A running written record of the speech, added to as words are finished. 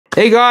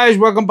Hey guys,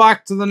 welcome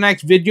back to the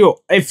next video.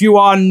 If you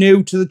are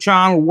new to the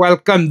channel,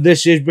 welcome.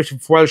 This is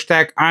Bishop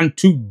WELSHYTECH, and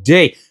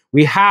today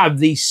we have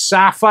the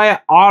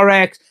Sapphire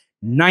RX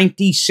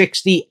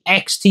 9060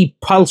 XT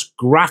Pulse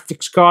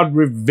graphics card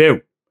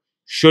review.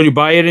 Should you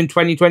buy it in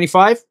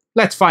 2025?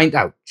 Let's find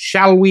out,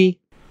 shall we?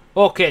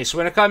 Okay, so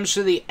when it comes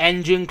to the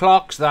engine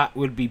clocks, that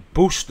will be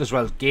boost as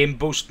well as game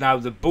boost. Now,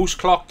 the boost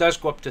clock does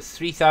go up to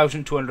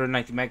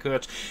 3290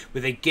 megahertz,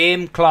 with a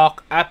game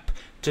clock up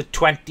to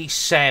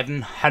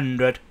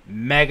 2700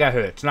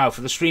 megahertz. Now, for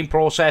the stream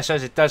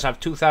processors, it does have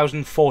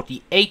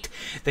 2048.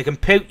 The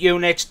compute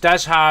units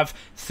does have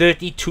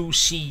 32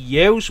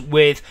 CUs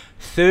with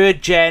 3rd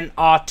gen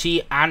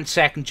RT and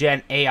 2nd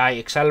gen AI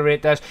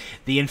accelerators.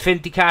 The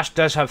Infinity Cache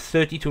does have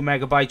 32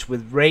 megabytes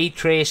with ray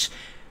trace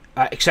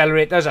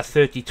accelerators at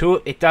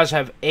 32. It does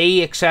have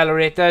A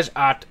accelerators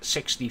at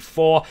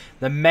 64.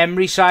 The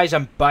memory size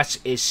and bus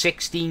is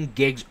 16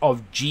 gigs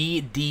of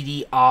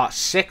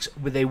GDDR6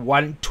 with a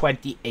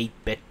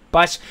 128-bit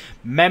bus.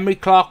 Memory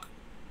clock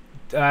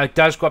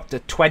does go up to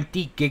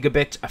 20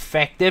 gigabits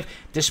effective.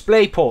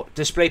 Display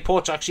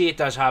ports, actually, it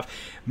does have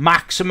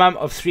maximum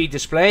of 3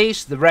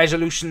 displays. The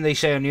resolution, they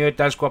say on here,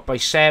 does go up by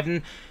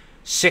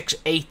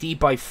 680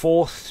 by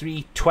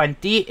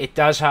 4320. It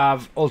does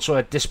have also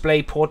a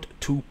DisplayPort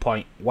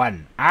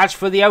 2.1. As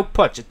for the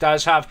outputs, it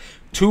does have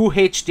 2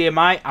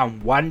 HDMI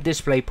and 1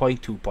 DisplayPort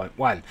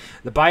 2.1.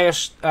 The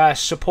BIOS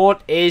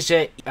support is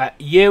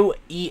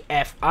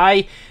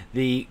UEFI.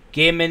 The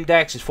game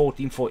index is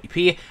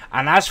 1440p.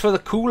 And as for the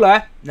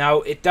cooler,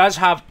 now it does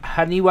have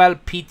Honeywell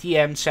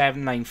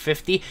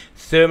PTM7950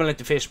 thermal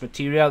interface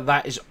material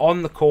that is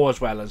on the core as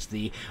well as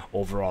the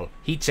overall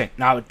heatsink.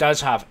 Now it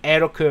does have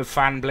AeroCurve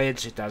fan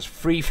blades, it does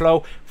free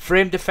flow,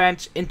 frame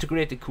defense,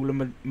 integrated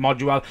cooling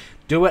module,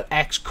 Dual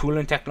X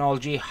cooling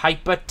technology,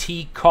 Hyper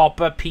T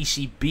copper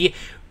PCB.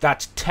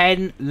 That's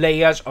 10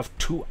 layers of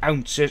 2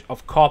 ounces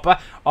of copper,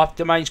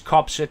 optimized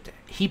composite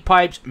heat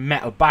pipes,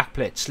 metal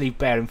backplate, sleeve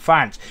bearing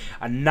fans,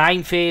 a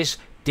 9-phase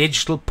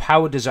digital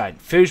power design,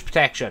 fuse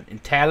protection,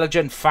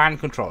 intelligent fan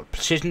control,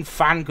 precision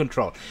fan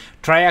control,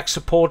 Triax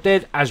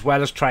supported as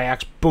well as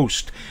Triax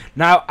boost.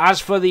 Now, as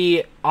for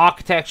the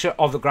architecture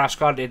of the graphics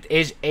card, it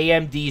is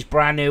AMD's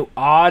brand new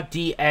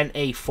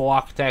RDNA 4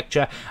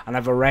 architecture, and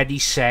I've already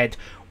said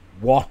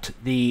what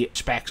the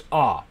specs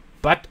are.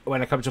 But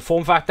when it comes to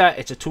form factor,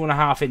 it's a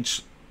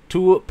 2.5-inch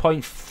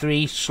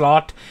 2.3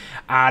 slot,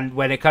 and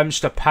when it comes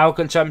to power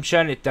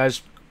consumption, it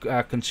does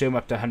consume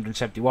up to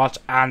 170 watts,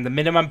 and the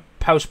minimum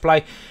power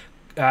supply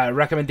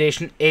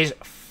recommendation is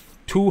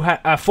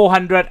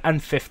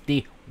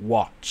 450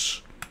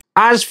 watts.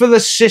 As for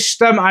the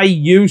system I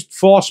used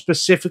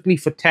specifically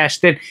for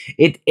testing,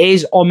 it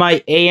is on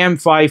my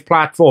AM5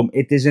 platform.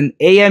 It is an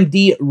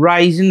AMD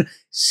Ryzen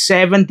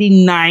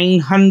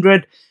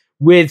 7900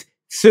 with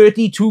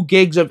 32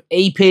 gigs of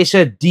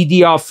A-Pacer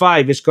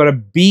DDR5. It's got a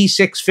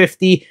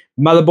B650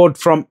 motherboard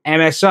from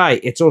MSI.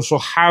 It's also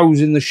housed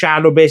in the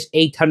Shadowbase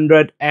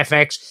 800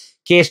 FX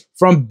case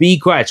from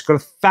BQuest. It's got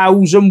a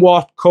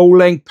 1000-watt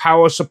co-link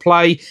power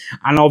supply,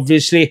 and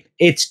obviously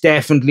it's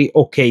definitely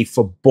okay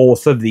for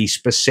both of these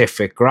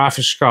specific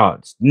graphics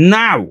cards.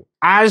 Now,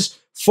 as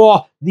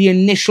for the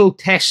initial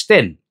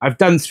testing, I've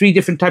done 3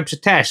 different types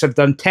of tests. I've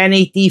done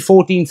 1080,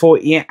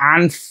 1440,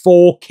 and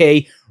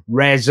 4K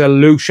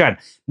resolution.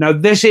 Now,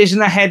 this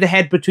isn't a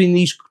head-to-head between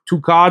these 2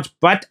 cards,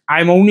 but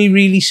I'm only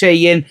really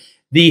saying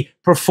the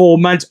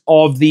performance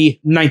of the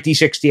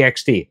 9060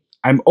 XT.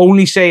 I'm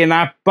only saying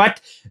that,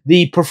 but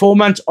the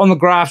performance on the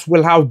graphs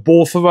will have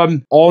both of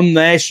them on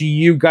there so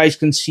you guys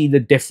can see the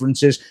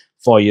differences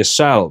for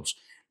yourselves.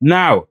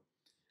 Now,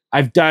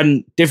 I've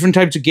done different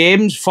types of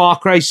games: Far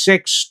Cry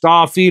 6,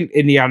 Starfield,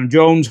 Indiana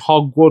Jones,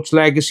 Hogwarts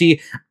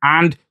Legacy,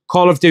 and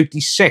Call of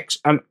Duty 6.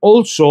 And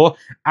also,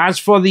 as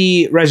for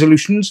the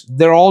resolutions,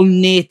 they're all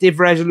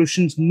native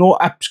resolutions, no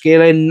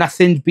upscaling,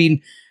 nothing's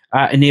been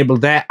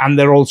enabled there, and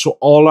they're also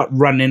all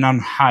running on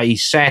high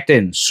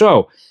settings.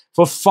 So,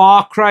 for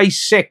Far Cry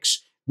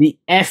 6, the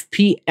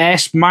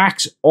FPS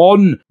max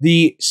on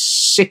the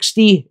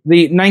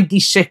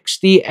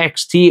 9060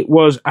 XT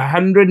was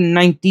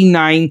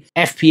 199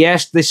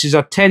 FPS. This is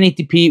a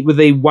 1080p with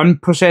a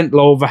 1%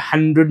 low of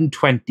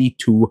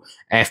 122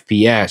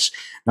 FPS.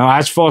 Now,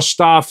 as for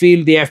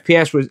Starfield, the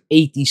FPS was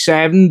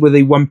 87 with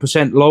a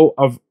 1% low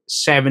of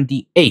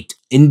 78.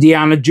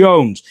 Indiana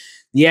Jones,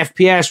 the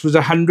FPS was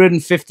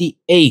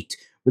 158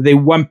 with a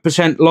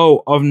 1%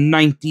 low of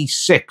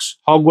 96.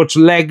 Hogwarts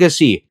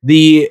Legacy,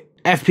 the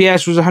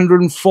FPS was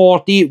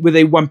 140 with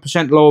a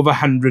 1% low of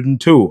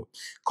 102.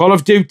 Call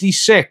of Duty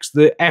 6,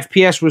 the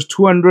FPS was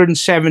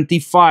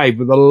 275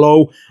 with a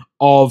low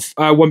of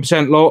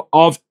 1% low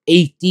of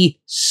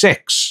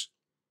 86.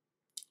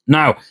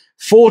 Now,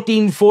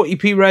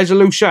 1440p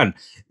resolution,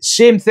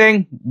 same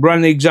thing,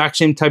 run the exact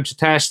same types of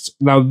tests.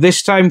 Now,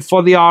 this time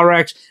for the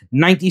RX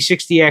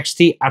 9060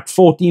 XT at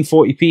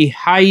 1440p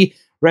high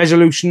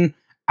resolution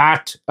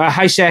at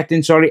high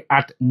setting, sorry,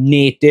 at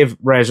native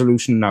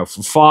resolution now.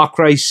 For Far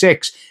Cry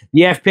 6,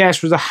 the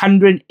FPS was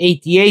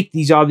 188.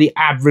 These are the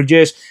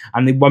averages,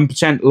 and the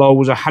 1% low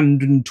was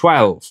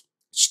 112.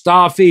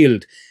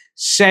 Starfield,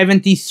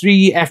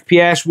 73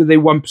 FPS with a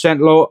 1%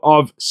 low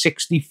of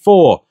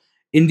 64.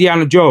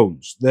 Indiana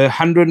Jones, the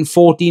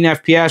 114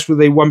 FPS with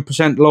a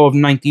 1% low of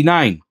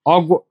 99.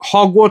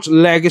 Hogwarts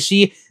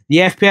Legacy, the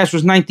FPS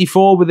was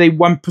 94 with a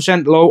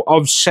 1% low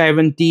of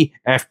 70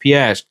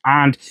 FPS.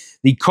 And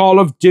the Call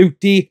of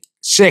Duty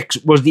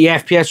 6 was the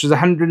FPS was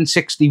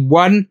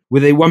 161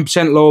 with a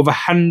 1% low of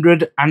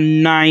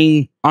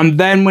 109. And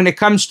then when it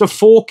comes to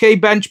 4K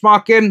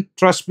benchmarking,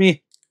 trust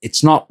me,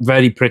 it's not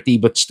very pretty,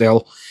 but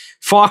still.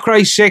 Far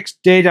Cry 6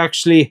 did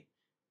actually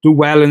do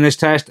well in this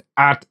test.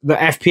 At the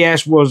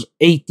FPS was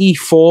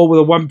 84 with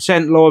a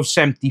 1% low of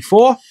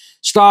 74.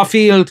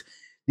 Starfield,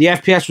 the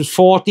FPS was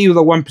 40 with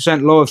a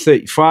 1% low of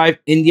 35.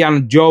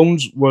 Indiana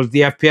Jones was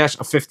the FPS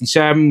of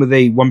 57 with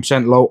a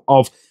 1% low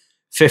of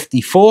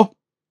 54.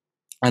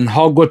 And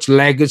Hogwarts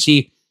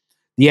Legacy,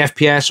 the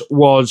FPS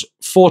was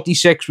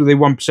 46 with a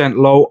 1%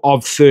 low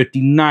of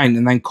 39.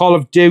 And then Call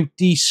of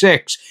Duty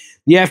 6,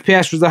 the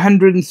FPS was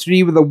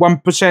 103 with a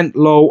 1%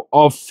 low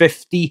of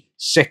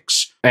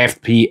 56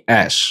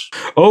 FPS.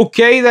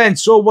 Okay then,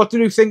 so what do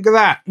you think of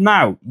that?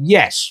 Now,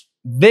 yes,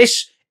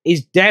 this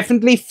is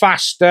definitely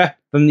faster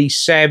than the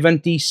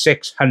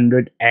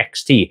 7600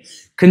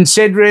 XT.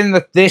 Considering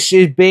that this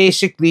is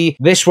basically,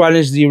 this one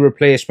is the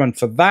replacement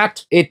for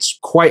that, it's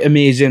quite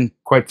amazing,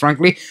 quite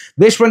frankly.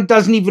 This one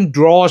doesn't even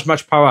draw as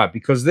much power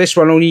because this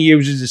one only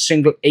uses a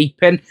single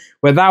 8-pin,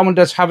 where that one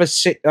does have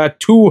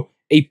two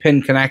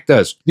 8-pin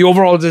connectors. The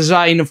overall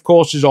design, of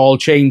course, is all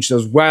changed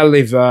as well.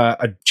 They've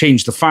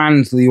changed the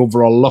fans, the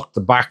overall look,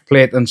 the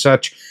backplate and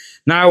such.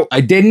 Now, I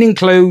didn't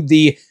include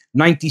the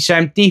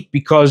 9070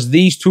 because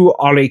these two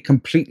are a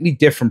completely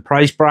different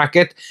price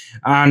bracket,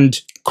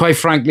 and quite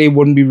frankly, it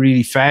wouldn't be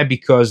really fair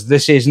because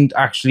this isn't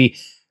actually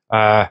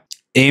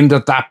aimed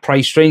at that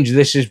price range.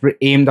 This is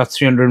aimed at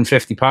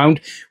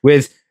 £350,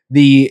 with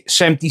the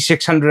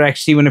 7600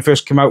 XT when it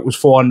first came out was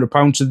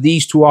 £400. So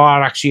these two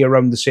are actually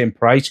around the same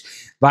price.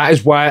 That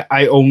is why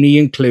I only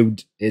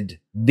included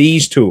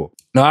these two.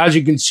 Now, as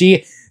you can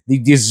see, the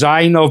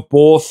design of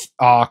both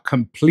are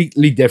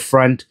completely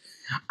different.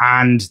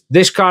 And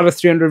this card of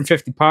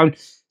 £350,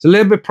 it's a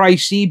little bit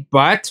pricey,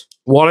 but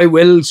what I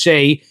will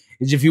say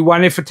is if you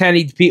want it for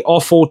 1080p or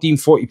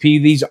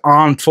 1440p, these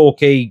aren't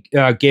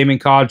 4K gaming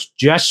cards,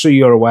 just so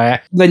you're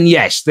aware, then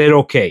yes, they're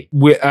okay.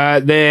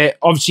 They're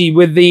obviously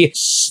with the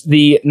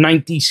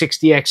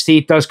 9060 XT,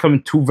 it does come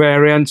in two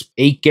variants,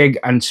 8 gig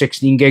and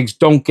 16 gigs.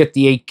 Don't get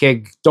the 8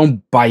 gig,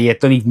 don't buy it,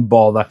 don't even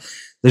bother.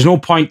 There's no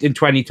point in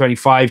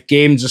 2025.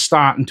 Games are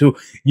starting to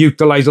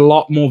utilize a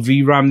lot more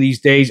VRAM these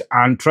days,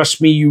 and trust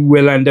me, you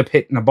will end up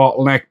hitting a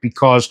bottleneck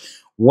because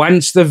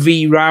once the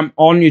VRAM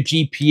on your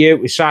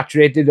GPU is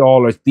saturated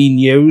or it's been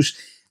used,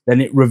 then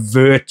it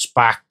reverts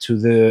back to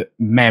the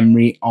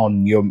memory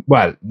on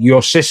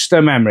your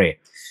system memory.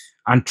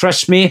 And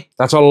trust me,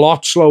 that's a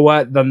lot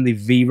slower than the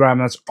VRAM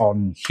that's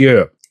on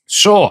here.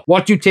 So,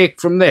 what do you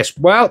take from this?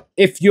 Well,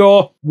 if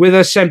you're with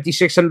a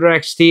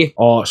 7600 XT,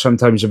 or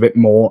sometimes a bit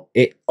more,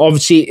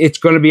 obviously it's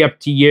going to be up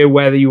to you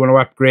whether you want to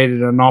upgrade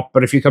it or not.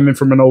 But if you're coming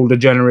from an older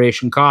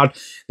generation card,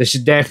 this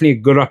is definitely a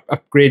good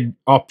upgrade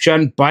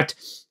option. But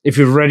if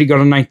you've already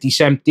got a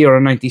 9070 or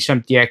a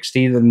 9070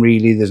 XT, then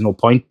really there's no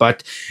point.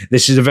 But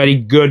this is a very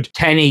good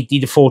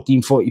 1080 to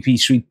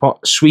 1440p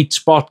sweet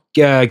spot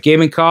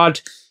gaming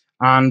card.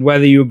 And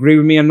whether you agree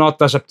with me or not,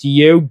 that's up to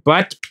you.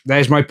 But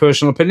there's my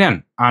personal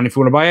opinion. And if you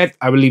want to buy it,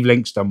 I will leave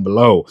links down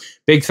below.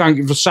 Big thank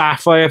you for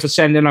Sapphire for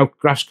sending out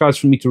graphics cards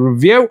for me to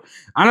review.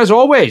 And as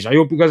always, I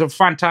hope you guys have a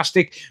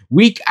fantastic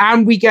week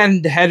and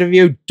weekend ahead of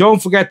you.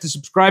 Don't forget to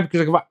subscribe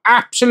because I've got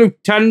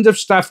absolute tons of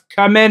stuff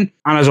coming.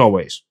 And as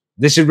always,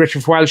 this is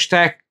Richard for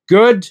WELSHYTECH.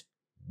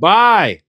 Goodbye.